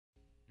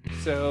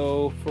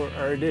So for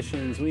our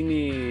additions, we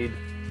need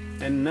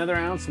another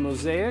ounce of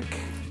Mosaic.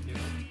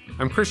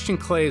 I'm Christian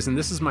Clays, and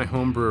this is my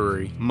home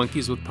brewery,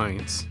 Monkeys with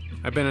Pints.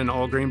 I've been an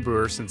all-grain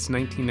brewer since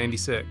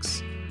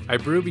 1996. I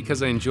brew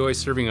because I enjoy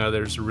serving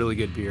others really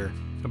good beer,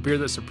 a beer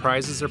that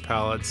surprises their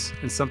palates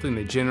and something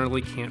they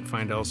generally can't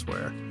find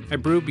elsewhere. I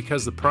brew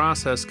because the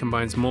process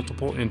combines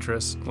multiple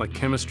interests like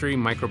chemistry,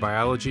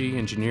 microbiology,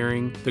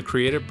 engineering, the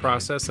creative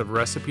process of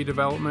recipe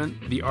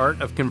development, the art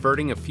of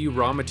converting a few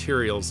raw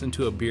materials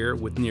into a beer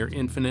with near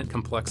infinite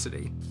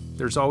complexity.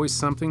 There's always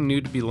something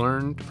new to be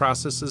learned,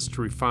 processes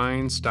to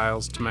refine,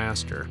 styles to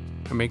master.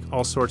 I make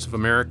all sorts of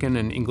American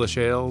and English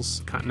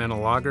ales, continental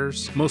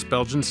lagers, most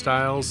Belgian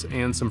styles,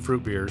 and some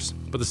fruit beers.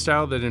 But the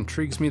style that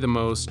intrigues me the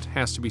most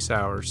has to be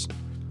sours.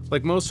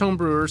 Like most home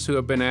brewers who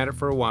have been at it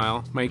for a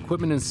while, my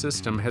equipment and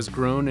system has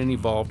grown and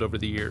evolved over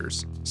the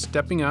years.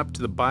 Stepping up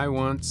to the buy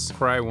once,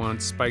 cry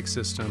once spike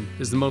system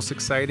is the most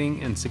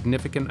exciting and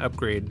significant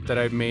upgrade that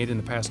I've made in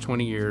the past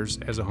 20 years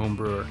as a home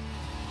brewer.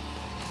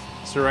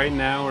 So right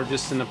now we're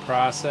just in the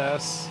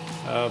process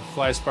of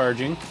fly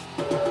sparging,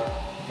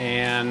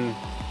 and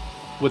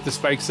with the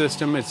spike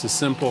system it's as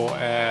simple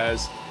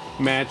as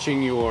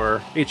matching your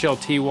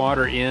HLT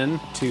water in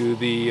to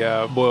the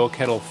boil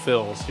kettle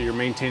fill. So you're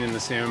maintaining the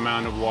same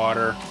amount of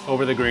water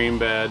over the grain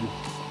bed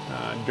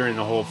during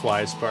the whole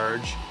fly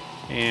sparge.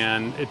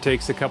 And it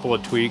takes a couple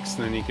of tweaks,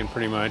 and then you can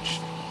pretty much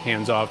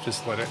hands off,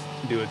 just let it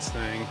do its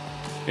thing.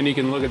 And you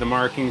can look at the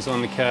markings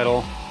on the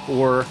kettle,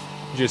 or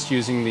just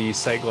using the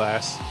sight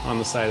glass on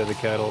the side of the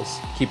kettles.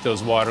 Keep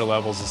those water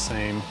levels the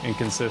same and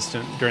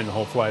consistent during the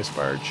whole fly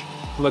sparge.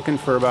 Looking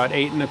for about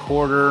 8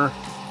 1/4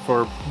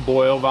 for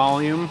boil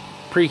volume.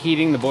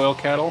 Preheating the boil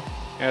kettle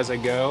as I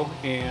go,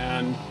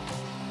 and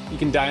you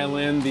can dial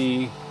in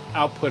the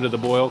output of the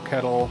boil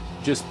kettle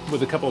just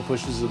with a couple of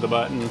pushes of the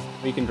button.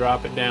 You can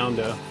drop it down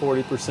to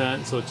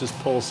 40%, so it's just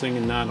pulsing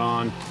and not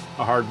on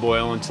a hard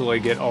boil until I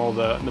get all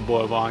the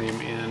boil volume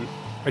in.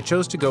 I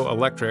chose to go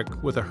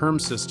electric with a Herm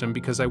system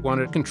because I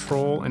wanted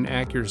control and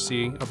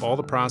accuracy of all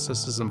the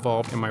processes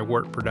involved in my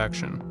wort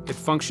production. It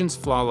functions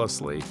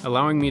flawlessly,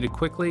 allowing me to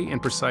quickly and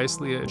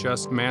precisely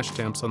adjust mash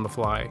temps on the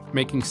fly,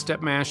 making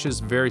step mashes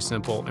very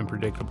simple and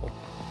predictable.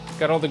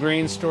 Got all the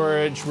grain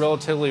storage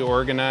relatively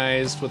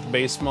organized with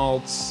base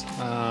malts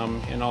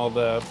and all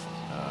the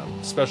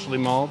specialty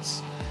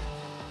malts.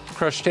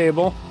 Crush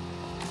table,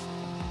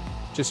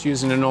 just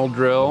using an old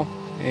drill,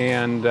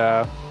 and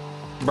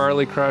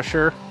barley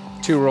crusher.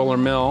 2-roller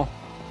mill,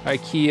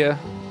 IKEA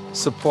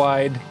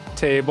supplied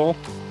table.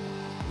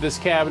 This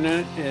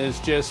cabinet is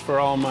just for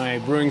all my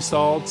brewing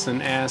salts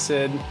and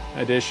acid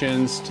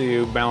additions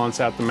to balance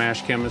out the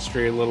mash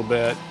chemistry a little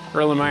bit.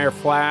 Erlenmeyer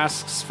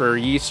flasks for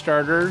yeast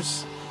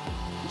starters.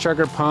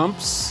 Chugger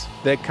pumps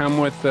that come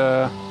with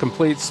a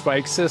complete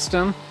spike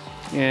system,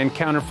 and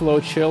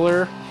counterflow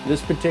chiller.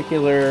 This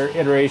particular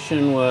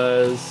iteration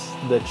was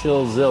the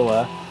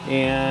Chillzilla,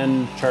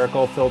 and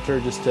charcoal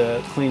filter just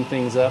to clean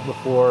things up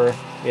before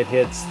it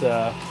hits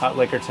the hot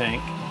liquor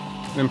tank.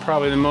 And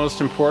probably the most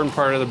important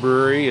part of the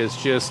brewery is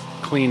just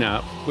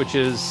cleanup, which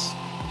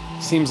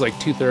seems like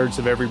 2/3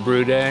 of every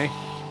brew day.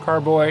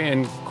 Carboy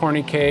and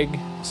corny keg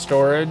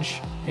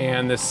storage,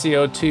 and the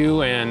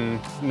CO2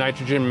 and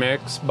nitrogen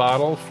mix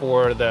bottle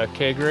for the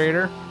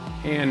kegerator,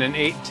 and an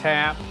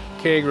 8-tap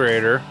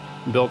kegerator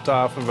built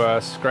off of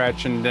a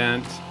scratch and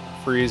dent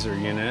freezer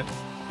unit.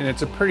 And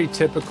it's a pretty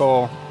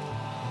typical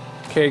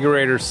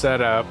kegerator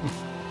setup.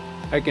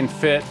 I can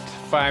fit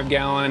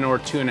 5-gallon or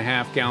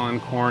 2.5-gallon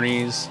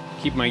cornies.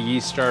 Keep my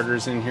yeast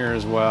starters in here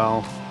as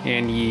well,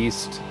 and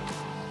yeast.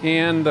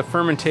 And the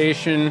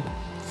fermentation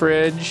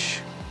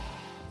fridge.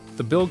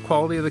 The build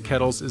quality of the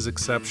kettles is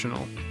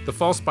exceptional. The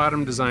false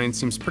bottom design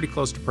seems pretty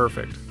close to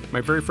perfect.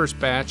 My very first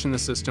batch in the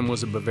system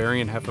was a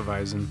Bavarian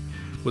Hefeweizen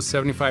with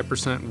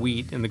 75%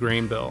 wheat in the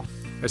grain bill.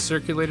 I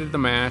circulated the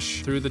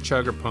mash through the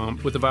chugger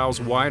pump with the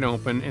valves wide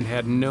open and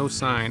had no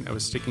sign of a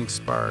sticking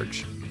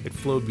sparge. It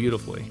flowed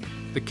beautifully.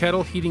 The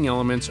kettle heating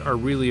elements are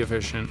really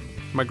efficient.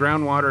 My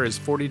groundwater is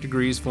 40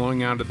 degrees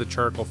flowing out of the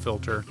charcoal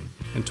filter,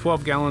 and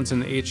 12 gallons in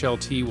the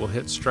HLT will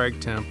hit strike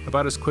temp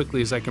about as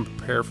quickly as I can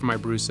prepare for my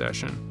brew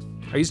session.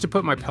 I used to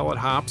put my pellet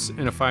hops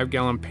in a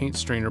 5-gallon paint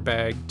strainer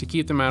bag to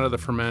keep them out of the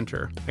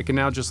fermenter. I can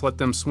now just let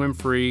them swim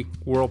free,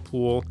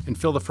 whirlpool, and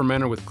fill the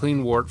fermenter with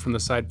clean wort from the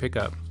side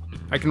pickup.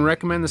 I can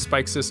recommend the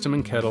spike system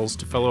and kettles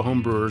to fellow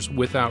homebrewers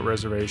without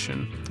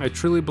reservation. I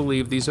truly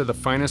believe these are the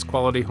finest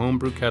quality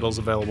homebrew kettles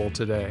available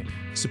today,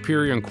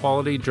 superior in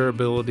quality,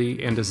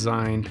 durability, and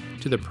design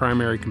to their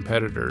primary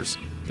competitors.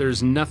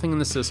 There's nothing in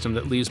the system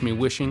that leaves me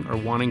wishing or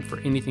wanting for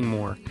anything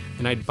more,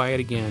 and I'd buy it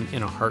again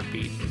in a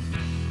heartbeat.